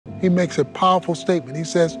he makes a powerful statement. He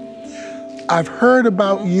says, I've heard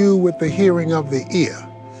about you with the hearing of the ear.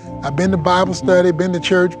 I've been to Bible study, been to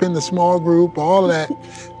church, been to small group, all of that,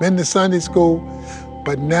 been to Sunday school,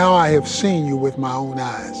 but now I have seen you with my own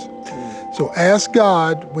eyes. So ask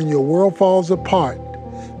God, when your world falls apart,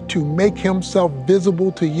 to make himself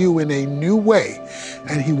visible to you in a new way.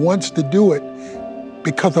 And he wants to do it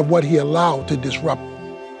because of what he allowed to disrupt.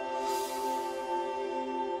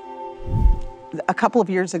 A couple of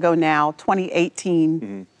years ago now,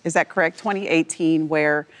 2018, is that correct? 2018,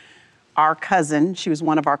 where our cousin, she was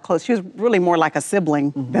one of our close, she was really more like a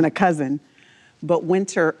sibling than a cousin, but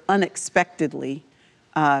Winter unexpectedly,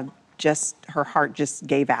 her heart just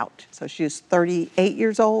gave out. So she was 38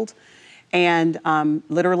 years old, and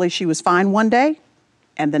literally she was fine one day,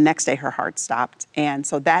 and the next day her heart stopped. And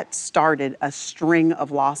so that started a string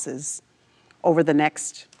of losses over the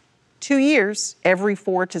next 2 years. Every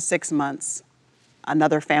 4 to 6 months,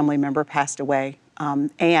 another family member passed away.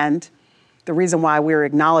 And the reason why we're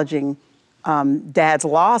acknowledging Dad's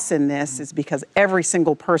loss in this is because every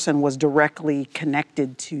single person was directly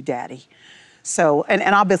connected to Daddy. So,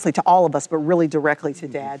 and obviously to all of us, but really directly to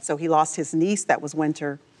Dad. So he lost his niece, that was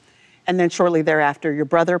Winter. And then shortly thereafter, your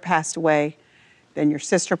brother passed away, then your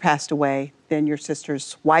sister passed away, then your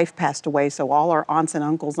sister's wife passed away. So all our aunts and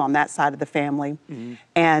uncles on that side of the family.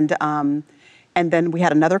 And then we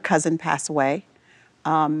had another cousin pass away.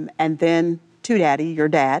 And then to Daddy, your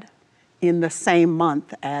dad, in the same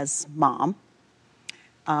month as Mom.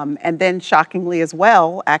 And then shockingly as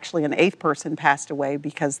well, actually an 8th person passed away,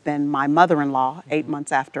 because then my mother-in-law, 8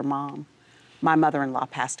 months after Mom, my mother-in-law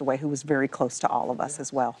passed away, who was very close to all of us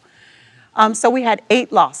as well. So we had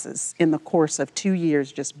 8 losses in the course of 2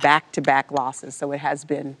 years, just back-to-back losses. So it has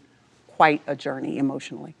been quite a journey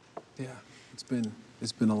emotionally. Yeah, it's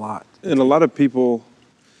been a lot. And a lot of people,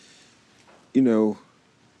 you know,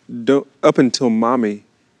 up until Mommy,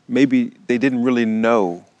 maybe they didn't really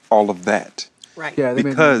know all of that. Right. Yeah, they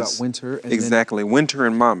because about Winter. And exactly, Winter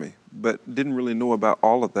and Mommy, but didn't really know about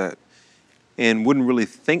all of that, and wouldn't really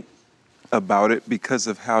think about it because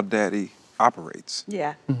of how Daddy operates.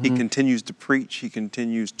 Yeah. He continues to preach. He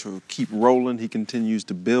continues to keep rolling. He continues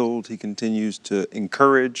to build. He continues to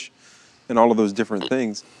encourage, and all of those different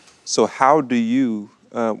things. So how do you?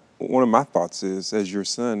 One of my thoughts is, as your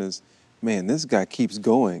son, is, man, this guy keeps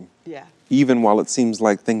going. Yeah. Even while it seems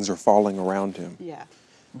like things are falling around him. Yeah.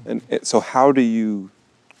 And so how do you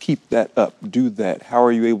keep that up, do that? How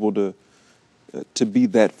are you able to be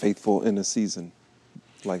that faithful in a season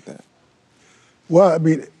like that? Well, I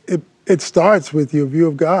mean, it starts with your view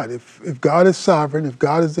of God. If God is sovereign, if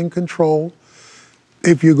God is in control,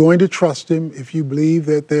 if you're going to trust him, if you believe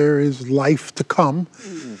that there is life to come,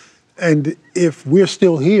 and if we're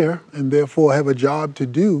still here and therefore have a job to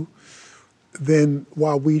do, then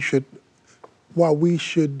while we should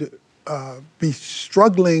be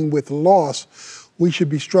struggling with loss, we should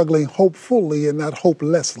be struggling hopefully and not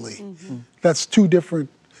hopelessly. That's two different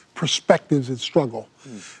perspectives of struggle.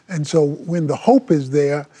 And so when the hope is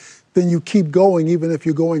there, then you keep going, even if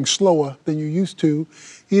you're going slower than you used to,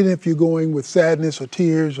 even if you're going with sadness or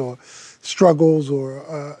tears or struggles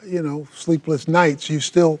or sleepless nights, you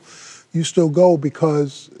still go,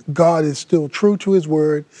 because God is still true to his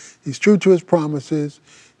word. He's true to his promises.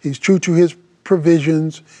 He's true to his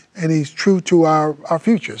provisions, and he's true to our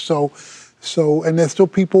future. So, and there's still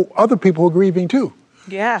other people who are grieving too.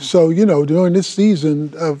 Yeah. So, during this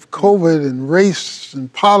season of COVID and race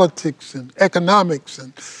and politics and economics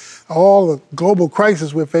and all the global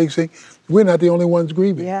crisis we're facing, we're not the only ones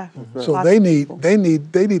grieving. Yeah. So they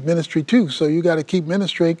need ministry too. So you got to keep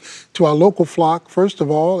ministering to our local flock, first of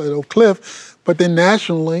all, at Oak Cliff, but then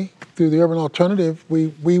nationally through the Urban Alternative, we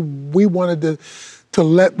wanted to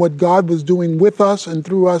let what God was doing with us and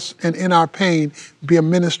through us and in our pain be a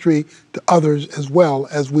ministry to others as well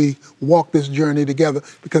as we walk this journey together,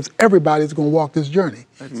 because everybody's going to walk this journey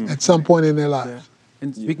at some point in their lives. Yeah.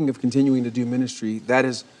 And speaking of continuing to do ministry, that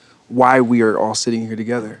is why we are all sitting here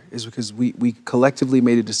together, is because we collectively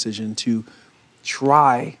made a decision to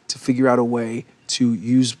try to figure out a way to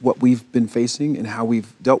use what we've been facing and how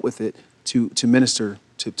we've dealt with it to minister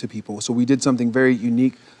to people. So we did something very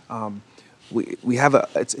unique. We have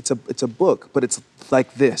it's a book, but it's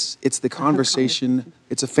like this. It's the conversation.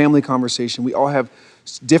 It's a family conversation. We all have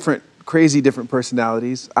crazy different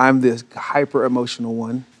personalities. I'm the hyper emotional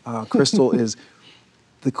one. Chrystal is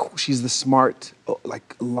she's the smart,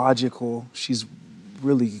 like logical. She's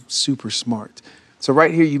really super smart. So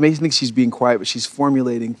right here, you may think she's being quiet, but she's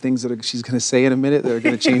formulating things that she's going to say in a minute that are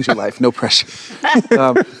going to change your life. No pressure.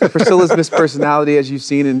 Priscilla's Miss Personality, as you've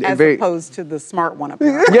seen, and As very opposed to the smart one up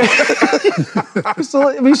here. yeah.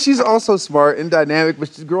 Priscilla, I mean, she's also smart and dynamic,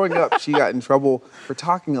 but she's growing up. She got in trouble for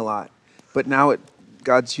talking a lot, but now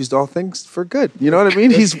God's used all things for good. You know what I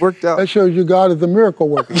mean? He's worked out. That shows you God is a miracle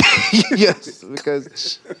worker. Yes,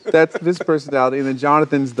 because that's Miss Personality, and then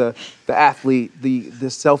Jonathan's the athlete, the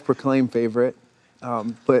self-proclaimed favorite.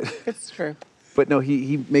 But It's true. But no,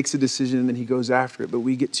 he makes a decision and then he goes after it. But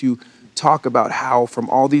we get to talk about how, from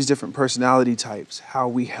all these different personality types, how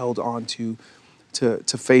we held on to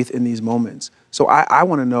faith in these moments. So I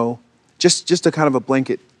want to know, just a kind of a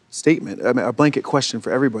blanket statement, I mean, a blanket question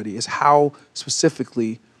for everybody is how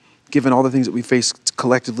specifically, given all the things that we face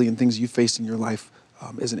collectively and things you've faced in your life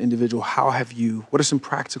as an individual, what are some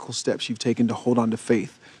practical steps you've taken to hold on to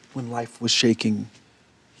faith when life was shaking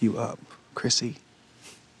you up? Chrissy?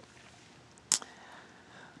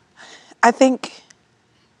 I think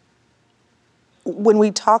when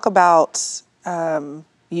we talk about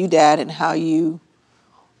you, Dad, and how you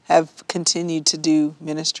have continued to do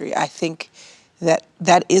ministry, I think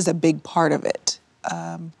that is a big part of it.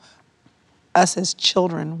 Us as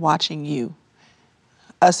children watching you.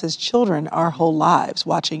 Us as children, our whole lives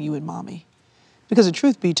watching you and Mommy. Because the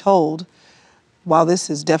truth be told, while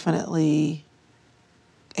this is definitely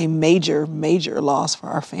a major, major loss for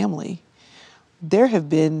our family, there have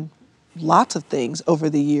been lots of things over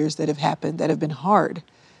the years that have happened that have been hard,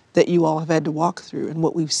 that you all have had to walk through. And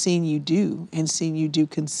what we've seen you do, and seen you do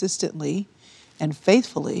consistently and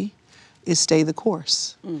faithfully, is stay the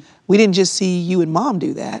course. We didn't just see you and Mom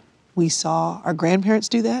do that. We saw our grandparents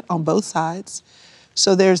do that on both sides.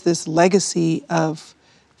 So there's this legacy of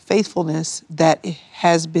faithfulness that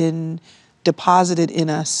has been deposited in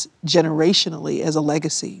us generationally as a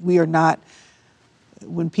legacy. We are not,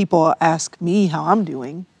 when people ask me how I'm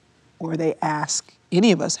doing, or they ask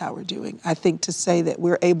any of us how we're doing, I think to say that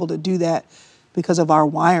we're able to do that because of our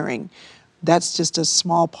wiring, that's just a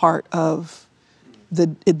small part of the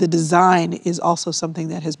design is also something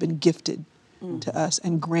that has been gifted to us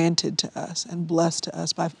and granted to us and blessed to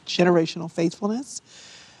us by generational faithfulness.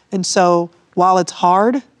 And so while it's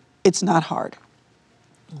hard, it's not hard.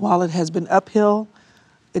 While it has been uphill,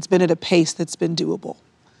 it's been at a pace that's been doable.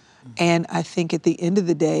 And I think at the end of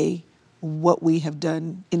the day, what we have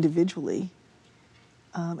done individually,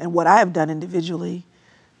 and what I have done individually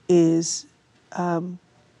is,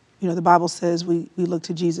 the Bible says we look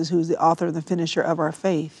to Jesus, who is the author and the finisher of our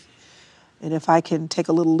faith. And if I can take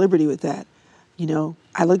a little liberty with that,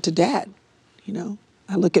 I look to Dad,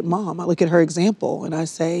 I look at Mom, I look at her example, and I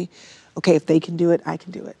say, okay, if they can do it, I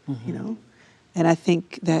can do it, And I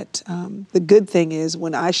think that the good thing is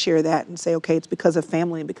when I share that and say, okay, it's because of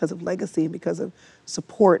family and because of legacy and because of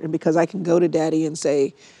support and because I can go to Daddy and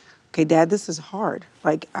say, okay, Dad, this is hard.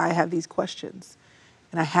 Like, I have these questions.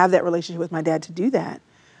 And I have that relationship with my dad to do that.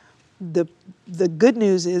 The good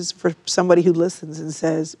news is for somebody who listens and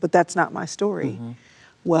says, but that's not my story.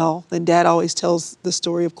 Well, then Dad always tells the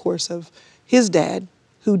story, of course, of his dad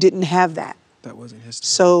who didn't have that. That wasn't his story.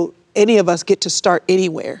 So any of us get to start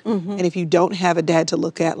anywhere. And if you don't have a dad to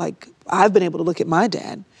look at, like I've been able to look at my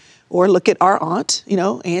dad or look at our aunt,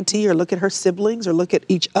 auntie, or look at her siblings or look at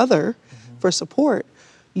each other for support,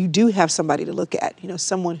 you do have somebody to look at,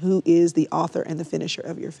 someone who is the author and the finisher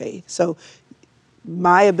of your faith. So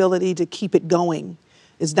my ability to keep it going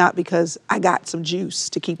is not because I got some juice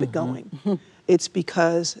to keep it going. It's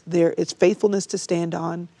because it's faithfulness to stand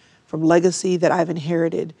on from legacy that I've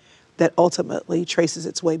inherited that ultimately traces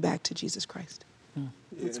its way back to Jesus Christ.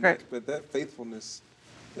 That's great. But that faithfulness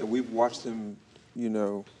that we've watched him,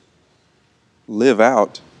 live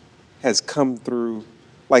out has come through.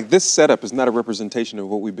 Like, this setup is not a representation of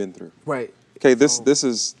what we've been through. Right. Okay, this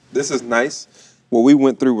is nice. What we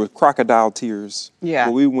went through was crocodile tears. Yeah.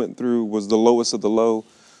 What we went through was the lowest of the low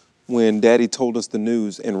when Daddy told us the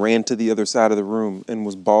news and ran to the other side of the room and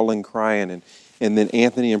was bawling, crying. And then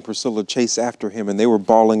Anthony and Priscilla chased after him and they were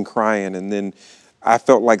bawling, crying. And then I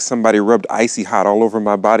felt like somebody rubbed icy hot all over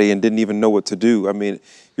my body and didn't even know what to do. I mean,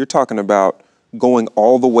 you're talking about going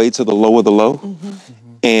all the way to the low of the low.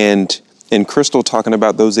 And Chrystal talking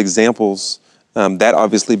about those examples, that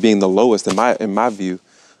obviously being the lowest in my view,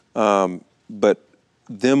 but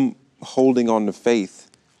them holding on to faith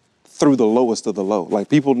through the lowest of the low. Like,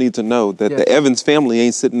 people need to know that the Evans family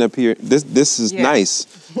ain't sitting up here. This is nice.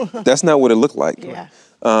 That's not what it looked like. Yeah.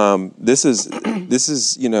 This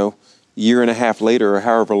is year and a half later or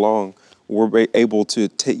however long, we're able to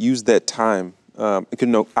use that time.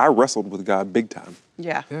 I wrestled with God big time.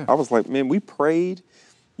 Yeah. I was like, man, we prayed.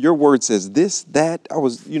 your word says this, that. I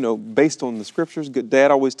was, based on the scriptures. Dad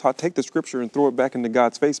always taught, take the scripture and throw it back into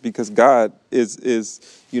God's face, because God is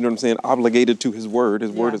obligated to his word.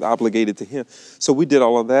 His word is obligated to him. So we did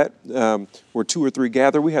all of that. Where 2 or 3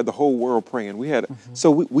 gather, we had the whole world praying. So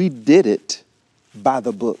we did it by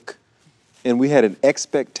the book. And we had an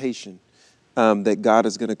expectation that God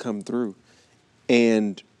is going to come through.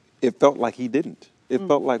 And it felt like he didn't. It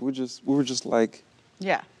felt like we were just like,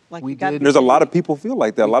 yeah. Like We did. there's a lot of people feel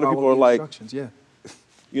like that. A lot of We people are followed the like, instructions, yeah.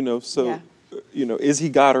 is he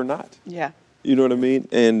God or not? Yeah. You know what I mean?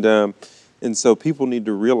 And so people need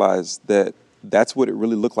to realize that that's what it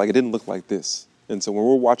really looked like. It didn't look like this. And so when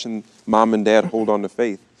we're watching mom and dad hold on to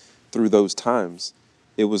faith through those times,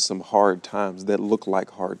 it was some hard times that looked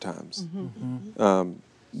like hard times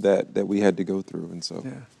that we had to go through. And so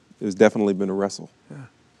it's definitely been a wrestle. Yeah.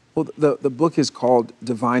 Well, the book is called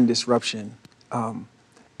Divine Disruption.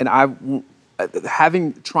 And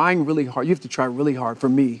trying really hard, you have to try really hard. For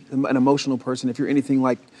me, an emotional person, if you're anything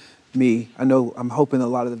like me, I know I'm hoping a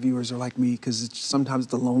lot of the viewers are like me, because sometimes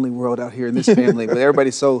it's a lonely world out here in this family, but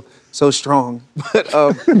everybody's so strong. But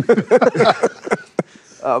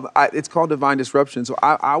it's called Divine Disruption. So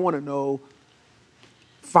I want to know,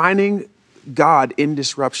 finding God in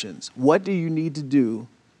disruptions, what do you need to do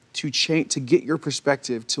to change, to get your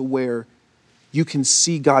perspective to where you can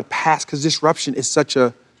see God past? Because disruption is such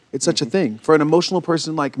a thing. For an emotional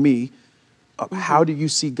person like me, how do you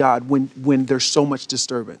see God when there's so much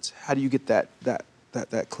disturbance? How do you get that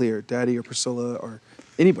clear? Daddy or Priscilla or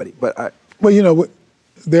anybody? Well,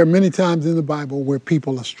 there are many times in the Bible where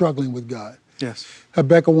people are struggling with God. Yes.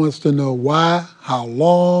 Rebecca wants to know why, how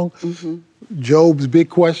long. Job's big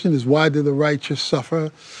question is, why do the righteous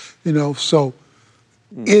suffer? So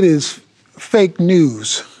it is fake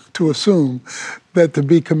news to assume that to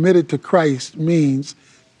be committed to Christ means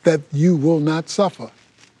that you will not suffer.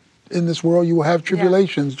 In this world, you will have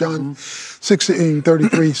tribulations. John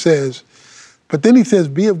 16:33 says, but then he says,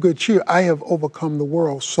 be of good cheer, I have overcome the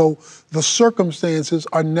world. So the circumstances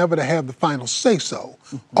are never to have the final say-so,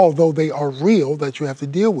 although they are real that you have to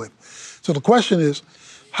deal with. So the question is,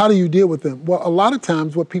 how do you deal with them? Well, a lot of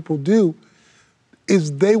times what people do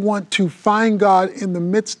is they want to find God in the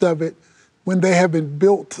midst of it when they haven't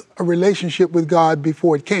built a relationship with God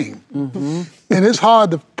before it came. And it's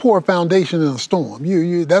hard to pour a foundation in a storm.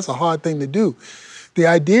 That's a hard thing to do. The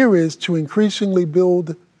idea is to increasingly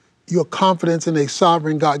build your confidence in a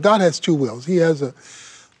sovereign God. God has 2 wills. He has an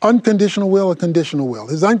unconditional will, a conditional will.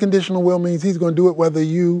 His unconditional will means he's going to do it whether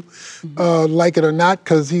you like it or not,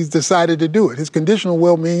 because he's decided to do it. His conditional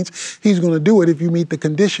will means he's going to do it if you meet the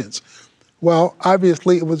conditions. Well,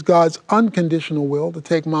 obviously, it was God's unconditional will to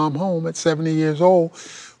take Mom home at 70 years old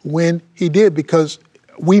when he did, because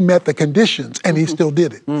we met the conditions and he still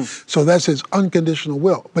did it. So that's his unconditional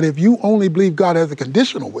will. But if you only believe God has a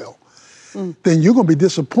conditional will, then you're going to be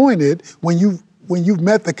disappointed when you've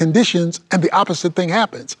met the conditions and the opposite thing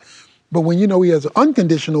happens. But when you know he has an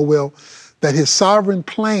unconditional will, that his sovereign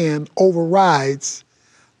plan overrides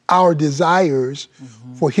our desires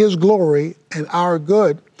for his glory and our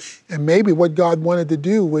good. And maybe what God wanted to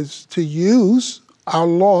do was to use our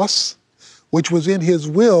loss, which was in his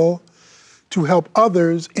will, to help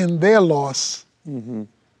others in their loss and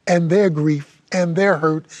their grief and their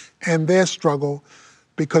hurt and their struggle,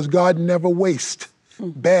 because God never wastes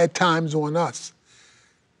bad times on us.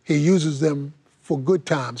 He uses them for good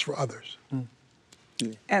times for others.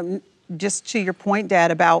 And just to your point,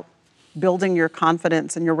 Dad, about building your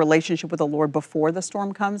confidence and your relationship with the Lord before the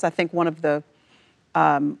storm comes, I think one of the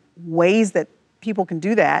ways that people can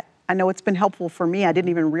do that, I know it's been helpful for me, I didn't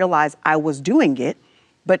even realize I was doing it,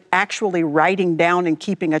 but actually writing down and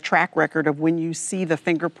keeping a track record of when you see the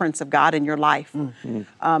fingerprints of God in your life.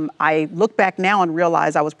 I look back now and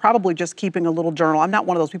realize I was probably just keeping a little journal. I'm not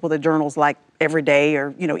one of those people that journals like every day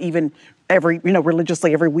or, even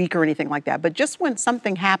religiously every week or anything like that. But just when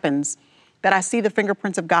something happens that I see the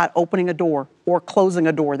fingerprints of God opening a door or closing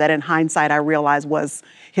a door that in hindsight I realize was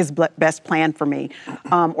his best plan for me.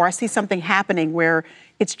 Or I see something happening where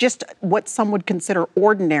it's just what some would consider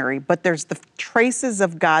ordinary, but there's the traces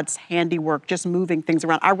of God's handiwork just moving things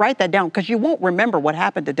around. I write that down because you won't remember what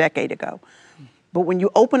happened a decade ago. But when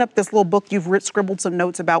you open up this little book, you've scribbled some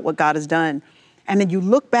notes about what God has done. And then you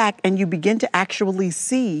look back and you begin to actually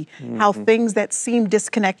see how things that seemed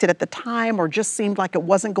disconnected at the time or just seemed like it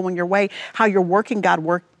wasn't going your way, how you're watching God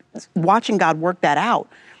work that out.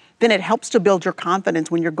 Then it helps to build your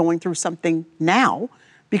confidence when you're going through something now,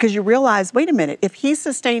 because you realize, wait a minute, if he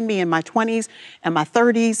sustained me in my 20s and my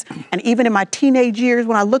 30s and even in my teenage years,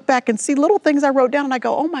 when I look back and see little things I wrote down and I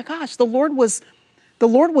go, oh my gosh, the Lord was the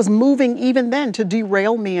Lord was moving even then to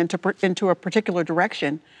derail me into a particular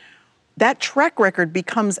direction, that track record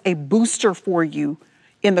becomes a booster for you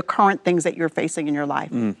in the current things that you're facing in your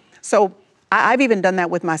life. So I've even done that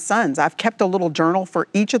with my sons. I've kept a little journal for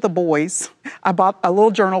each of the boys. I bought a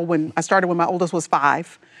little journal when I started when my oldest was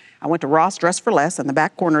 5. I went to Ross Dress for Less in the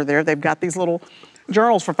back corner there. They've got these little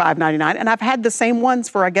journals for $5.99. And I've had the same ones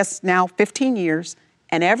for, I guess, now 15 years.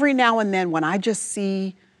 And every now and then when I just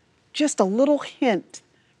see just a little hint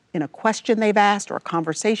in a question they've asked or a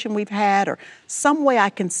conversation we've had or some way I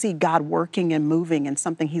can see God working and moving in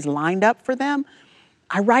something he's lined up for them,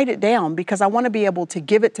 I write it down because I want to be able to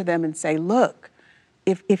give it to them and say, look,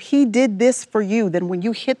 if he did this for you, then when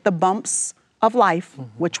you hit the bumps of life,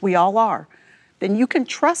 which we all are, then you can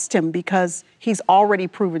trust him because he's already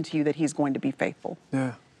proven to you that he's going to be faithful.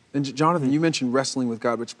 Yeah. And Jonathan, you mentioned wrestling with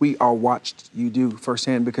God, which we all watched you do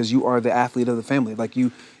firsthand because you are the athlete of the family. Like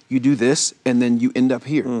you do this and then you end up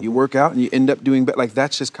here. You work out and you end up doing better. Like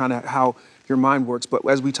that's just kind of how your mind works. But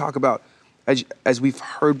as we talk about, as we've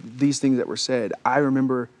heard these things that were said, I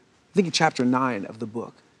remember, I think in chapter 9 of the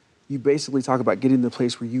book, you basically talk about getting to the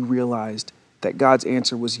place where you realized that God's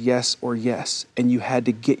answer was yes or yes, and you had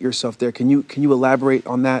to get yourself there. Can you elaborate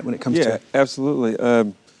on that when it comes to? Yeah,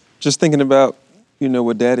 absolutely. Just thinking about,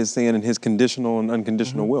 what Dad is saying in his conditional and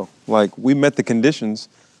unconditional will. Like, we met the conditions,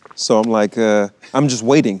 so I'm like, I'm just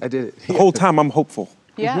waiting. I did it. The whole time I'm hopeful.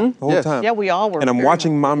 Yeah. The whole time. Yeah, we all were. And I'm very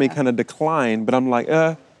watching hopeful, Mommy yeah. kind of decline, but I'm like,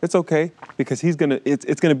 it's okay, because it's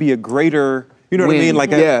gonna be a greater, you know what I mean?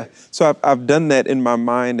 Like, yeah. So I've done that in my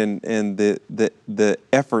mind, and the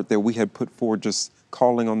effort that we had put forward, just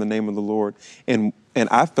calling on the name of the Lord, and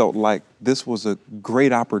I felt like this was a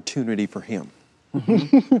great opportunity for him.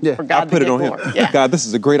 Yeah. For God I put to it on get him. glory. Yeah. God, this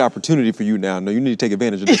is a great opportunity for you now. No, you need to take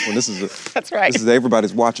advantage of this one. This is That's right. This is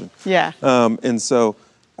everybody's watching. Yeah. And so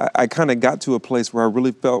I kind of got to a place where I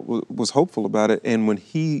really felt was hopeful about it. And when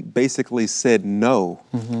he basically said no,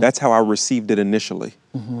 that's how I received it initially.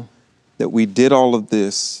 That we did all of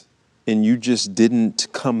this, and you just didn't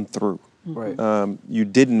come through. Right. You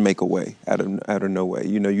didn't make a way out of no way.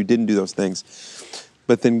 You didn't do those things.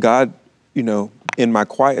 But then God, in my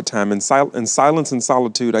quiet time, in silence and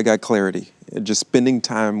solitude, I got clarity. And just spending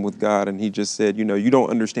time with God, and he just said, you don't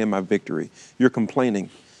understand my victory. You're complaining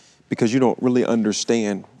because you don't really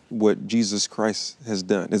understand what Jesus Christ has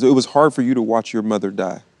done. It was hard for you to watch your mother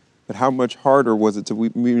die. But how much harder was it to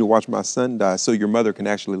me to watch my son die so your mother can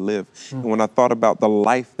actually live? And when I thought about the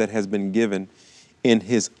life that has been given in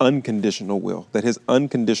his unconditional will, that his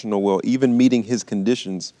unconditional will, even meeting his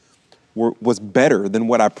conditions, was better than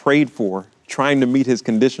what I prayed for, trying to meet his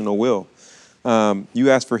conditional will.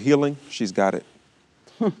 You asked for healing, she's got it.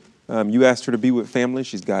 You asked her to be with family,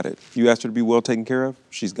 she's got it. You asked her to be well taken care of,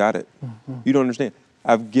 she's got it. You don't understand.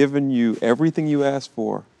 I've given you everything you asked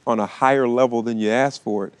for on a higher level than you asked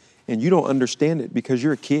for it, and you don't understand it because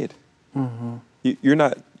you're a kid. You're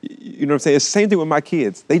not, you know what I'm saying? It's the same thing with my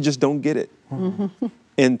kids. They just don't get it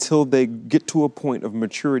until they get to a point of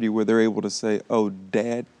maturity where they're able to say, oh,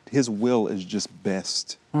 Dad, his will is just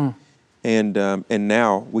best. And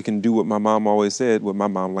now we can do what my mom always said,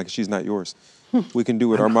 like she's not yours. We can do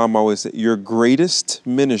what our mom always said. Your greatest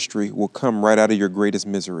ministry will come right out of your greatest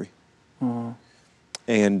misery.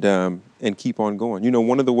 And keep on going.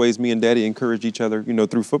 One of the ways me and Daddy encourage each other,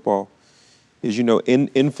 through football is,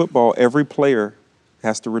 in football, every player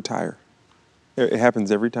has to retire. It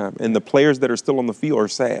happens every time. And the players that are still on the field are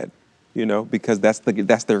sad, because that's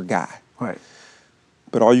their guy. Right.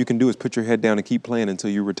 But all you can do is put your head down and keep playing until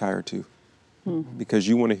you retire too. Because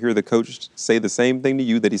you want to hear the coach say the same thing to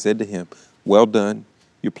you that he said to him. Well done.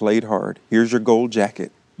 You played hard. Here's your gold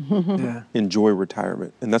jacket. Yeah. Enjoy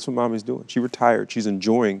retirement. And that's what Mommy's doing. She retired. She's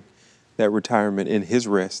enjoying that retirement in his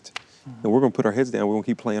rest. And we're going to put our heads down. We're going to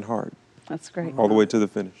keep playing hard. That's great. All the way to the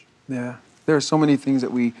finish. Yeah. There are so many things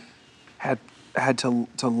that we had to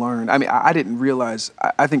learn. I mean, I didn't realize,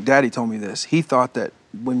 I think Daddy told me this. He thought that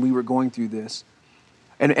when we were going through this,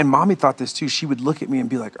 and Mommy thought this too, she would look at me and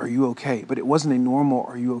be like, are you okay? But it wasn't a normal,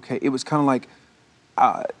 are you okay? It was kind of like,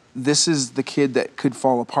 this is the kid that could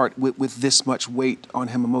fall apart with this much weight on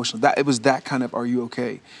him emotionally. It was that kind of, are you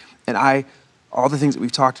okay? And all the things that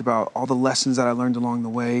we've talked about, all the lessons that I learned along the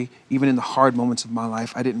way, even in the hard moments of my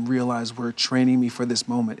life, I didn't realize were training me for this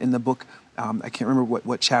moment. In the book, I can't remember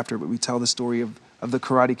what chapter, but we tell the story of the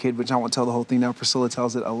Karate Kid, which I won't tell the whole thing now. Priscilla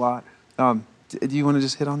tells it a lot. Do you want to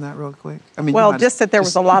just hit on that real quick? I mean, well, just that there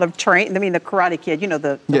was a lot of the Karate Kid,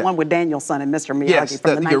 the one with Daniel-san and Mr. Miyagi yes,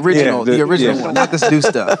 from the original, the original one, not this new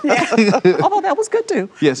stuff. Although that was good too.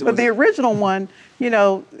 Yes, but the original one,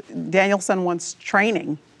 Daniel-san wants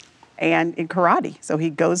training, and in karate. So he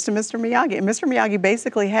goes to Mr. Miyagi, and Mr. Miyagi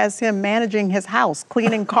basically has him managing his house,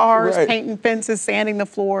 cleaning cars, Right. painting fences, sanding the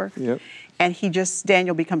floor. Yep. And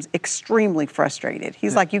Daniel becomes extremely frustrated.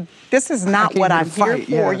 He's like, this is not what I'm here fight,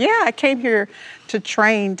 for. yeah. Yeah, I came here to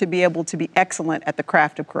train to be able to be excellent at the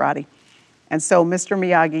craft of karate. And so Mr.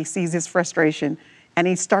 Miyagi sees his frustration and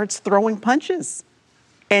he starts throwing punches.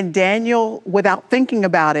 And Daniel, without thinking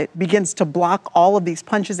about it, begins to block all of these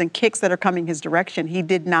punches and kicks that are coming his direction. He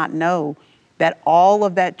did not know that all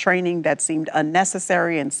of that training that seemed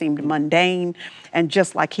unnecessary and seemed mundane, and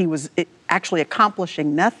just like he was actually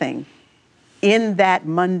accomplishing nothing, in that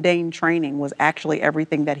mundane training was actually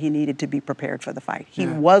everything that he needed to be prepared for the fight. He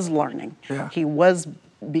was learning. Yeah. He was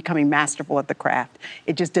becoming masterful at the craft.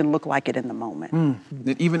 It just didn't look like it in the moment.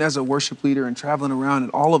 That even as a worship leader and traveling around,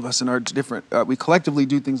 and all of us in our different, we collectively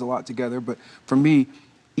do things a lot together, but for me,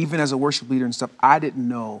 even as a worship leader and stuff, I didn't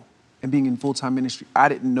know, and being in full-time ministry, I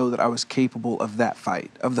didn't know that I was capable of that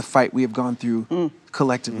fight, of the fight we have gone through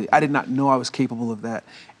collectively. I did not know I was capable of that.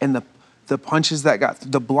 And the punches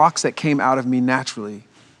the blocks that came out of me naturally,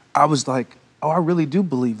 I was like, oh, I really do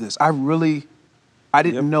believe this. I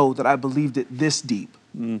didn't know that I believed it this deep.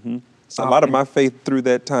 So a lot of my faith through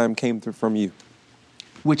that time came from you.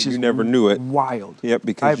 Which is you never knew it. Wild. Yep,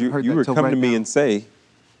 because you were coming to me and say,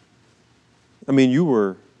 I mean, you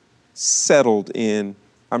were settled in,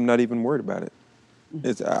 I'm not even worried about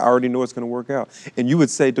it. I already know it's going to work out. And you would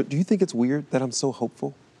say, do you think it's weird that I'm so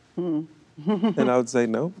hopeful? And I would say,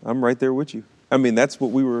 no, I'm right there with you. I mean, that's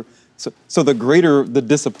what we were, so the greater the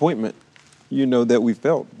disappointment, that we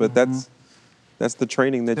felt, but that's the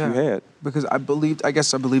training that you had. Because I believed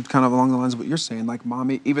kind of along the lines of what you're saying, like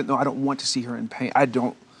mommy, even though I don't want to see her in pain, I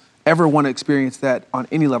don't ever want to experience that on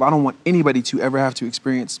any level. I don't want anybody to ever have to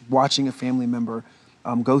experience watching a family member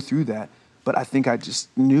go through that. But I think I just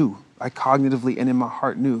knew, I cognitively and in my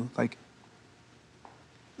heart knew, like,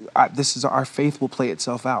 our faith will play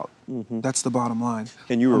itself out. That's the bottom line.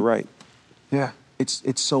 And you were right. Yeah,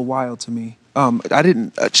 it's so wild to me.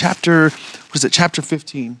 Chapter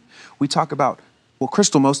 15, we talk about,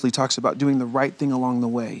 Chrystal mostly talks about doing the right thing along the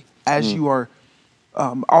way. As you are,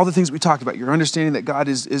 all the things we talked about, you're understanding that God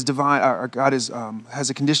is divine, or God has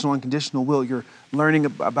a conditional, unconditional will. You're learning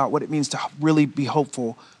about what it means to really be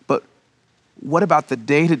hopeful. But what about the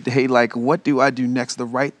day-to-day, like, what do I do next, the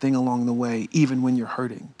right thing along the way, even when you're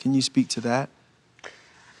hurting? Can you speak to that?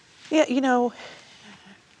 Yeah,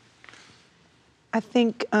 I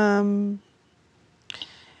think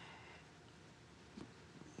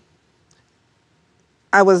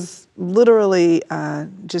I was literally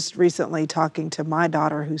just recently talking to my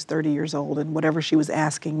daughter who's 30 years old, and whatever she was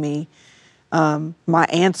asking me, my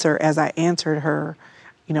answer as I answered her,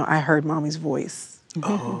 I heard mommy's voice.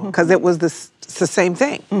 Because it was it's the same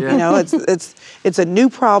thing. It's a new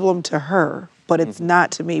problem to her, but it's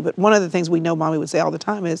not to me. But one of the things we know mommy would say all the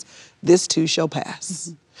time is, this too shall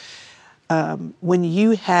pass. When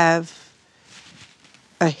you have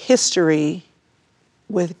a history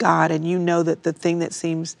with God and you know that the thing that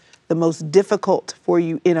seems the most difficult for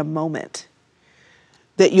you in a moment,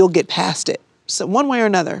 that you'll get past it. So one way or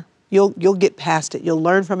another, you'll get past it. You'll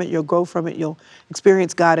learn from it, you'll grow from it, you'll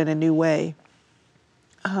experience God in a new way.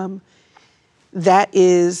 That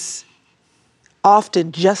is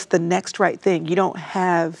often just the next right thing. You don't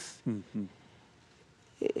have, and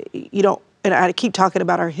I keep talking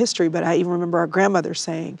about our history, but I even remember our grandmother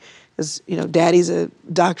saying, because, Daddy's a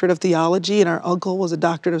doctorate of theology and our uncle was a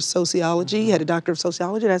doctorate of sociology, he had a doctorate of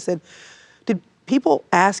sociology. And I said, did people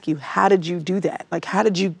ask you, how did you do that? Like, how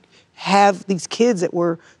did you have these kids that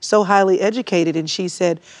were so highly educated? And she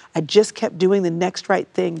said, I just kept doing the next right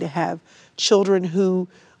thing to have children who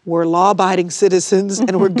were law-abiding citizens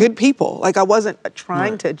and were good people. Like, I wasn't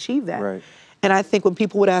trying to achieve that. Right. And I think when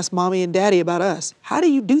people would ask mommy and daddy about us, how do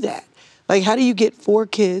you do that? Like, how do you get 4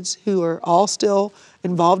 kids who are all still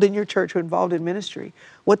involved in your church, who are involved in ministry?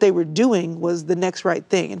 What they were doing was the next right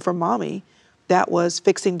thing. And for mommy, that was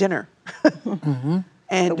fixing dinner.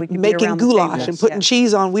 And So making goulash and putting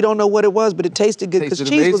cheese on. We don't know what it was, but it tasted good because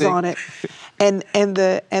cheese was on it. And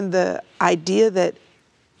the idea that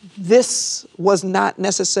this was not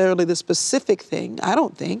necessarily the specific thing, I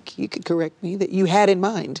don't think, you could correct me, that you had in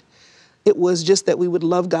mind. It was just that we would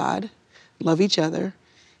love God, love each other,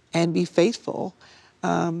 and be faithful.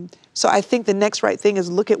 So I think the next right thing is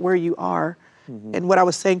look at where you are. And what I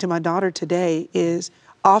was saying to my daughter today is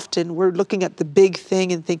often we're looking at the big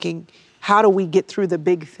thing and thinking, how do we get through the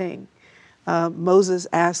big thing? Moses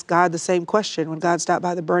asked God the same question when God stopped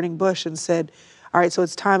by the burning bush and said, all right, so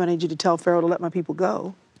it's time, I need you to tell Pharaoh to let my people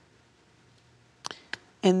go.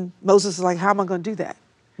 And Moses is like, how am I going to do that?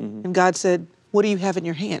 And God said, what do you have in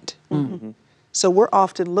your hand? So we're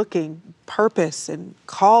often looking purpose and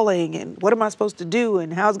calling and what am I supposed to do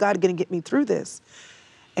and how's God going to get me through this?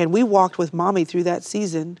 And we walked with Mommy through that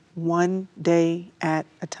season one day at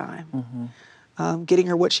a time, getting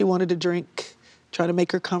her what she wanted to drink, trying to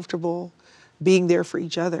make her comfortable, being there for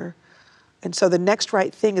each other. And so the next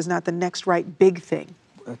right thing is not the next right big thing.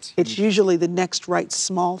 It's usually the next right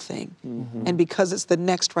small thing. And because it's the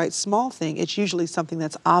next right small thing, it's usually something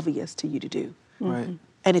that's obvious to you to do. Right.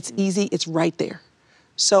 And it's easy, it's right there.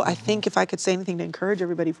 So I think if I could say anything to encourage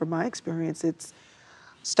everybody from my experience, it's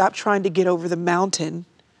stop trying to get over the mountain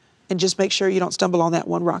and just make sure you don't stumble on that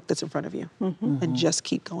one rock that's in front of you and just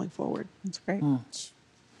keep going forward. That's great.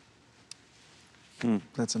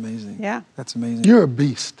 That's amazing. Yeah. That's amazing. You're a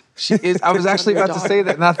beast. She is. I was actually about to say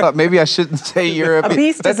that, and I thought maybe I shouldn't say you're a beast. A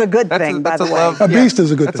beast is a good thing, by the way. A beast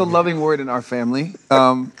is a good thing. That's a loving word in our family.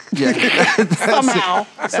 Somehow.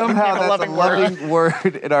 Somehow that's a loving loving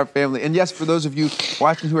word in our family. And yes, for those of you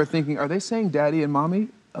watching who are thinking, are they saying daddy and mommy?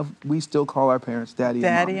 We still call our parents daddy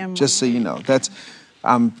and mommy. Just so you know.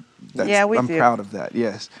 Yeah, we I'm do. proud of that,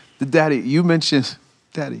 yes. Daddy, you mentioned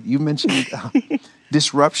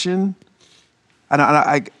disruption. And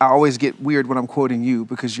I always get weird when I'm quoting you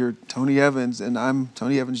because you're Tony Evans and I'm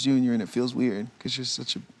Tony Evans Jr. and it feels weird because you're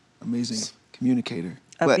such an amazing communicator.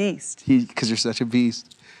 Beast. Because you're such a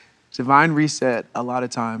beast. Divine reset, a lot of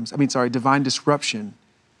times, divine disruption.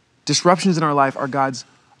 Disruptions in our life are God's,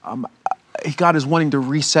 God is wanting to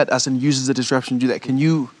reset us and uses the disruption to do that. Can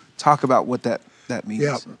you talk about what that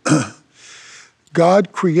means? Yeah.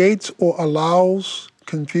 God creates or allows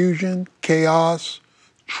confusion, chaos,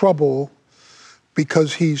 trouble,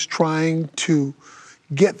 because he's trying to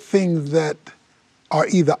get things that are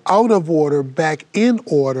either out of order back in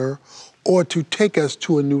order or to take us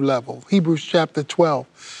to a new level. Hebrews chapter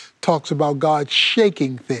 12 talks about God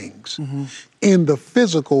shaking things in the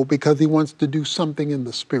physical because he wants to do something in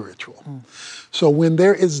the spiritual. So when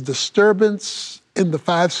there is disturbance in the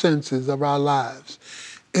five senses of our lives,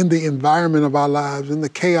 in the environment of our lives, in the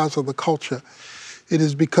chaos of the culture, it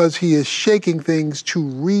is because he is shaking things to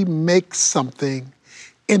remake something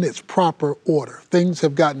in its proper order. Things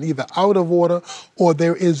have gotten either out of order or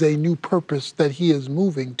there is a new purpose that he is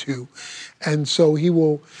moving to. And so he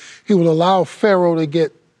will allow Pharaoh to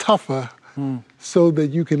get tougher so that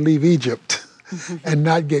you can leave Egypt and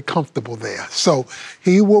not get comfortable there. So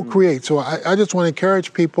he will create. So I just want to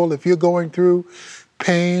encourage people, if you're going through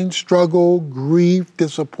pain, struggle, grief,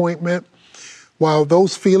 disappointment, while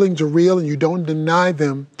those feelings are real and you don't deny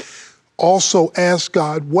them, also ask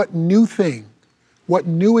God, what new thing, what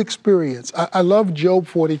new experience? I love Job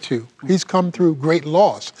 42. He's come through great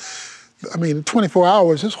loss. I mean, in 24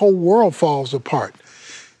 hours, his whole world falls apart.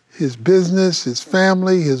 His business, his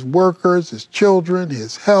family, his workers, his children,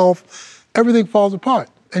 his health, everything falls apart.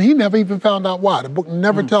 And he never even found out why. The book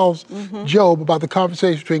never tells Job about the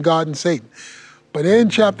conversation between God and Satan. But in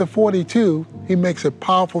chapter 42, he makes a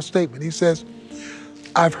powerful statement. He says,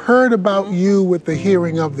 I've heard about you with the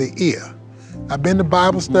hearing of the ear. I've been to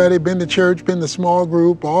Bible study, been to church, been to small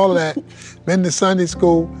group, all of that, been to Sunday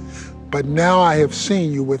school, but now I have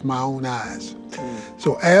seen you with my own eyes.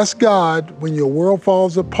 So ask God, when your world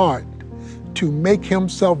falls apart, to make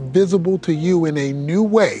himself visible to you in a new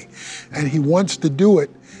way. And he wants to do it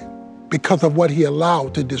because of what he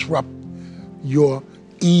allowed to disrupt your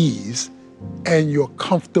ease and your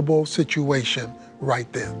comfortable situation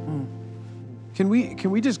right then. Can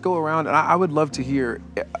we just go around, and I would love to hear,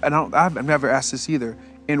 and I've never asked this either,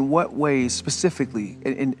 in what ways specifically,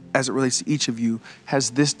 as it relates to each of you, has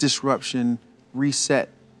this disruption reset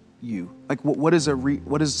you? Like what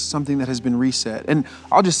is something that has been reset? And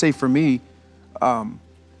I'll just say for me,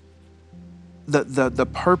 the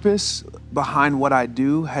purpose behind what I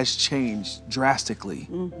do has changed drastically.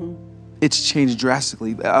 It's changed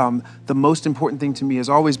drastically. The most important thing to me has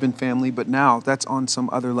always been family, but now that's on some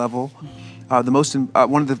other level. One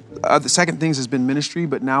of the second things has been ministry,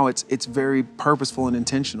 but now it's very purposeful and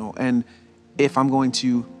intentional. And if I'm going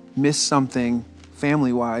to miss something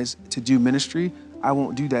family-wise to do ministry, I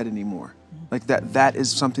won't do that anymore. Like that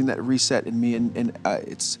is something that reset in me, and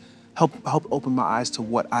it's helped open my eyes to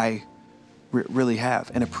what I really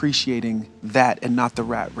have, and appreciating that, and not the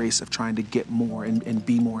rat race of trying to get more and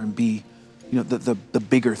be more and be, the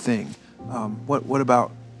bigger thing. What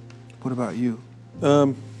about you?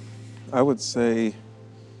 I would say,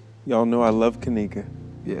 y'all know I love Kanika.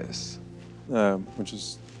 Yes. Which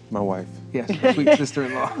is my wife. Yes, sweet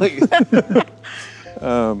sister-in-law.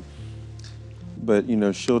 But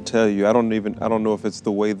she'll tell you, I don't know if it's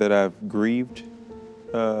the way that I've grieved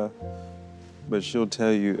but she'll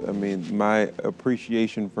tell you, I mean, my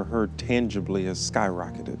appreciation for her tangibly has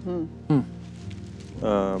skyrocketed.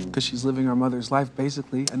 Because she's living our mother's life,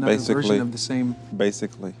 basically, another version of the same.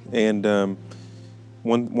 Basically. And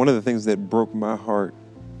one of the things that broke my heart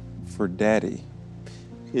for Daddy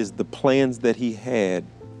is the plans that he had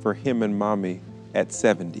for him and Mommy at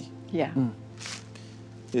 70. Yeah.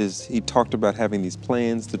 Is he talked about having these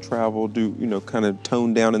plans to travel, do, you know, kind of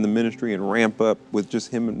tone down in the ministry and ramp up with just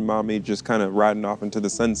him and Mommy just kind of riding off into the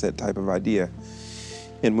sunset type of idea.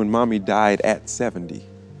 And when Mommy died at 70,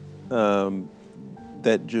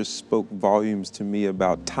 that just spoke volumes to me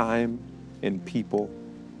about time and people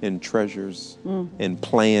and treasures and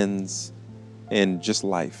plans and just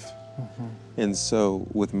life. And so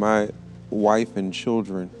with my wife and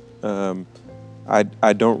children,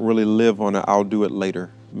 I don't really live on a I'll do it later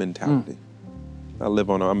mentality. I live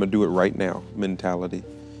on a I'm gonna do it right now mentality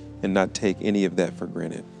and not take any of that for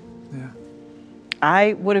granted. Yeah.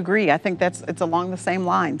 I would agree. I think it's along the same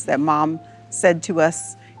lines that Mom said to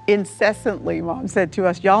us incessantly. Mom said to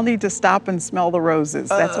us, y'all need to stop and smell the roses.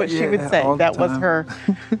 That's what she would say. That was her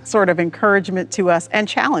sort of encouragement to us and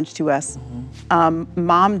challenge to us.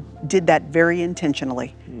 Mom did that very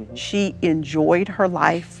intentionally. She enjoyed her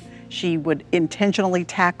life. She would intentionally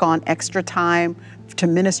tack on extra time to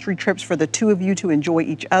ministry trips for the two of you to enjoy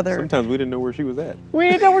each other. Sometimes we didn't know where she was at. We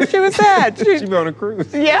didn't know where she was at. She'd be on a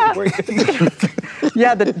cruise. Yeah.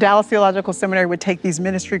 Yeah, the Dallas Theological Seminary would take these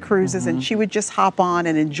ministry cruises and she would just hop on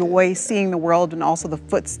and enjoy seeing the world and also the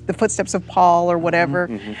footsteps of Paul or whatever.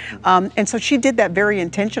 And so she did that very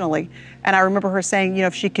intentionally. And I remember her saying, you know,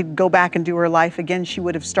 if she could go back and do her life again, she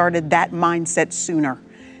would have started that mindset sooner.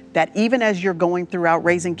 That even as you're going throughout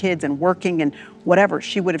raising kids and working and whatever,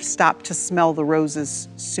 she would have stopped to smell the roses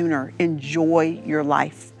sooner. Enjoy your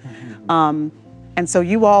life. And so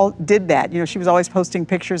you all did that. You know, she was always posting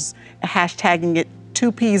pictures, hashtagging it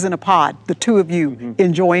 2 peas in a pod, the two of you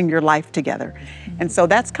enjoying your life together. And so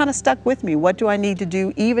that's kind of stuck with me. What do I need to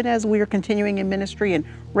do even as we are continuing in ministry and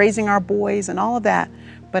raising our boys and all of that?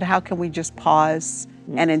 But how can we just pause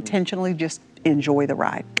and intentionally just enjoy the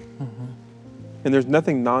ride? And there's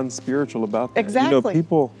nothing non-spiritual about that. Exactly.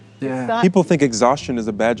 You know, people think exhaustion is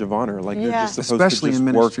a badge of honor. Like they're just supposed especially to just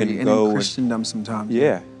in work ministry and and go. in Christendom sometimes.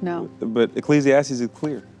 Yeah. No. But Ecclesiastes is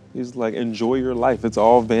clear. He's like, enjoy your life. It's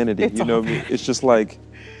all vanity. It's just like,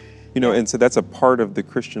 you know, and so that's a part of the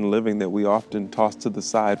Christian living that we often toss to the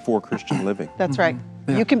side for Christian living. That's right.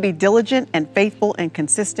 Yeah. You can be diligent and faithful and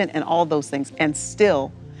consistent and all those things and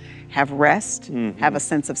still have rest, have a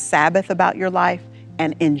sense of Sabbath about your life,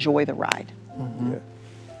 and enjoy the ride. Yeah.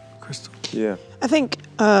 Chrystal. Yeah. I think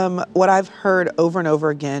what I've heard over and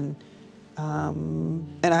over again, and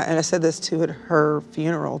I said this too at her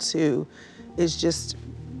funeral too, is just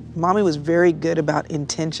Mommy was very good about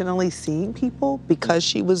intentionally seeing people because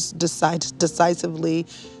she was decisively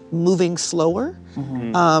moving slower.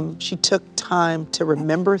 She took time to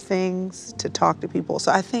remember things, to talk to people.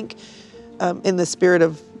 So I think in the spirit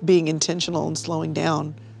of being intentional and slowing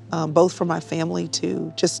down, both for my family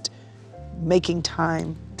to just making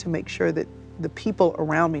time to make sure that the people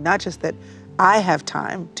around me, not just that I have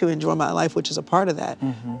time to enjoy my life, which is a part of that,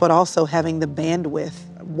 but also having the bandwidth,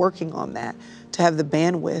 working on that, to have the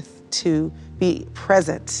bandwidth to be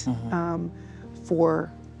present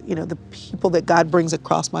for, you know, the people that God brings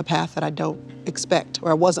across my path that I don't expect or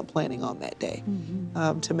I wasn't planning on that day,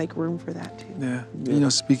 to make room for that too. Yeah. You know,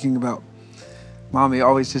 speaking about Mommy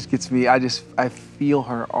always just gets me, I feel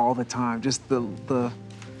her all the time, just the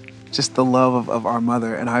love of our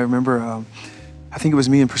mother. And I remember, I think it was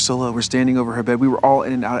me and Priscilla were standing over her bed. We were all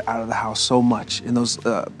in and out of the house so much in those,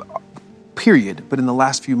 period. But in the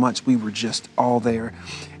last few months, we were just all there.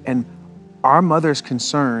 And our mother's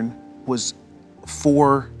concern was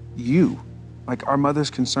for you. Like our mother's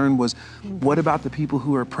concern was, what about the people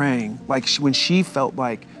who are praying? Like when she felt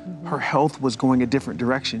like her health was going a different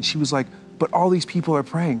direction, she was like, but all these people are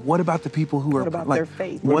praying. What about the people who are about like, their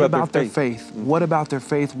faith? What about their faith? What about their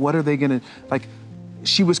faith? What are they gonna, like,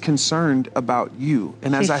 she was concerned about you.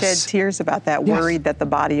 And she shed tears about that, worried that the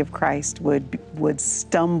body of Christ would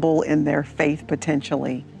stumble in their faith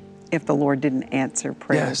potentially if the Lord didn't answer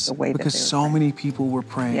prayers the way that they were because so praying. many people were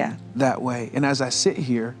praying that way. And as I sit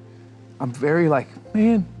here, I'm very like,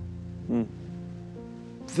 man,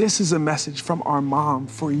 this is a message from our mom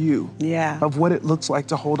for you. Yeah. Of what it looks like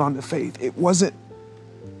to hold on to faith. It wasn't,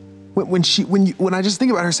 when I just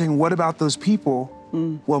think about her saying, what about those people?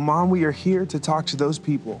 Well, Mom, we are here to talk to those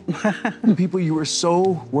people. The people you were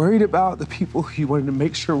so worried about, the people you wanted to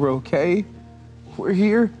make sure were okay. We're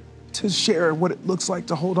here to share what it looks like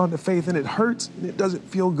to hold on to faith, and it hurts and it doesn't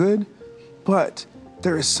feel good, but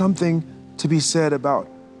there is something to be said about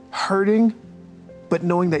hurting, but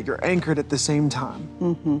knowing that you're anchored at the same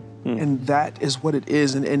time. And that is what it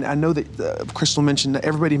is. And I know that Chrystal mentioned that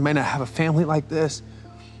everybody may not have a family like this,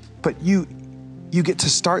 but you get to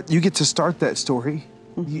start that story.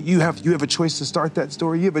 You have a choice to start that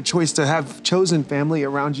story. You have a choice to have chosen family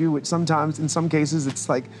around you, which sometimes, in some cases, it's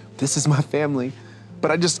like, this is my family.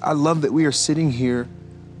 But I love that we are sitting here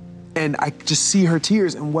and I just see her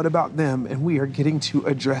tears, and what about them? And we are getting to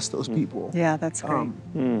address those people. Yeah, that's great.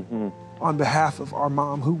 On behalf of our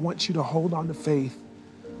mom, who wants you to hold on to faith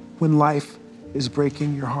when life is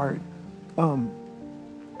breaking your heart. And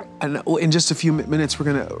in just a few minutes, we're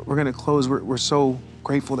gonna close. We're so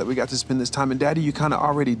grateful that we got to spend this time. And Daddy, you kind of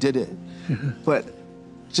already did it, but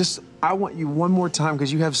I want you one more time,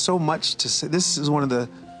 because you have so much to say. This is one of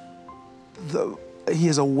he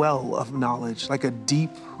is a well of knowledge, like a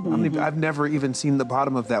deep, I've never even seen the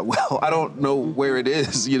bottom of that well. I don't know where it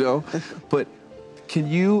is, but can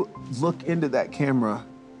you look into that camera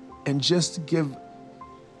and just give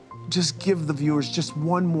the viewers just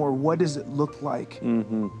one more, what does it look like?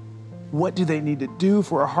 What do they need to do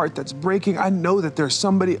for a heart that's breaking? I know that there's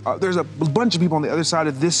a bunch of people on the other side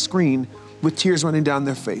of this screen with tears running down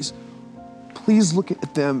their face. Please look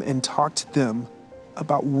at them and talk to them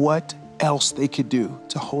about what else they could do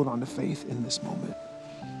to hold on to faith in this moment.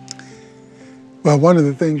 Well, one of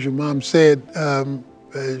the things your mom said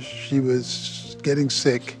as she was getting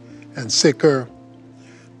sick and sicker,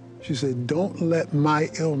 she said, don't let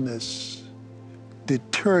my illness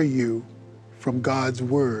deter you from God's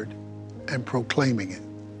word and proclaiming it.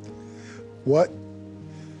 What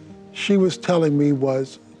she was telling me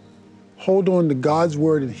was, hold on to God's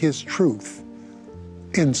word and his truth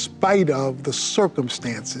in spite of the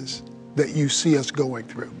circumstances that you see us going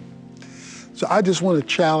through. So I just want to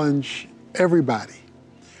challenge everybody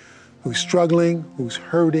who's struggling, who's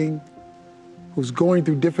hurting, who's going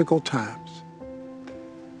through difficult times.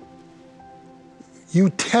 You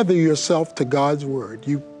tether yourself to God's word.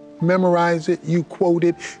 You memorize it, you quote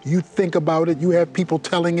it, you think about it, you have people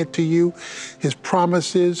telling it to you, his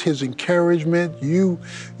promises, his encouragement. You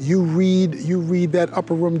read that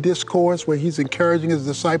upper room discourse where he's encouraging his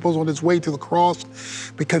disciples on his way to the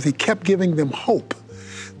cross, because he kept giving them hope.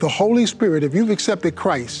 The Holy Spirit, if you've accepted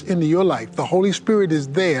Christ into your life, the Holy Spirit is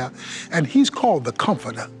there, and he's called the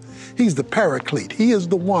Comforter. He's the Paraclete. He is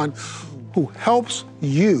the one who helps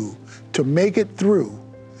you to make it through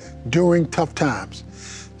during tough times.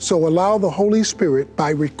 So allow the Holy Spirit by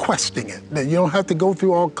requesting it. Now, you don't have to go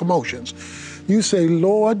through all commotions. You say,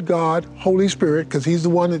 Lord God, Holy Spirit, because he's the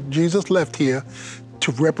one that Jesus left here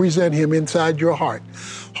to represent him inside your heart.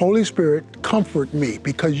 Holy Spirit, comfort me,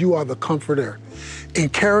 because you are the comforter.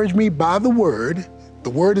 Encourage me by the word. The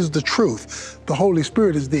word is the truth. The Holy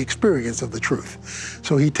Spirit is the experience of the truth.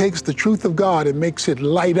 So he takes the truth of God and makes it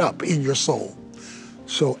light up in your soul.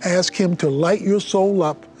 So ask him to light your soul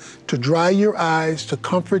up, to dry your eyes, to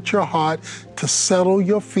comfort your heart, to settle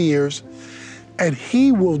your fears. And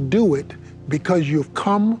he will do it because you've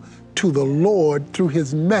come to the Lord through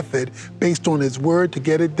his method based on his word to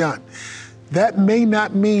get it done. That may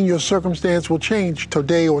not mean your circumstance will change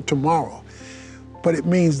today or tomorrow, but it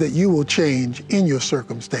means that you will change in your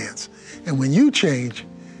circumstance. And when you change,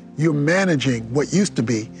 you're managing what used to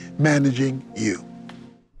be managing you.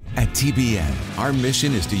 At TBN, our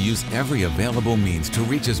mission is to use every available means to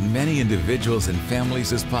reach as many individuals and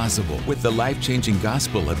families as possible with the life-changing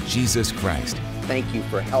gospel of Jesus Christ. Thank you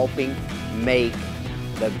for helping make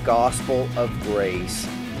the gospel of grace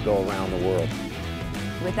go around the world.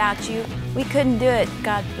 Without you, we couldn't do it.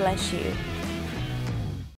 God bless you.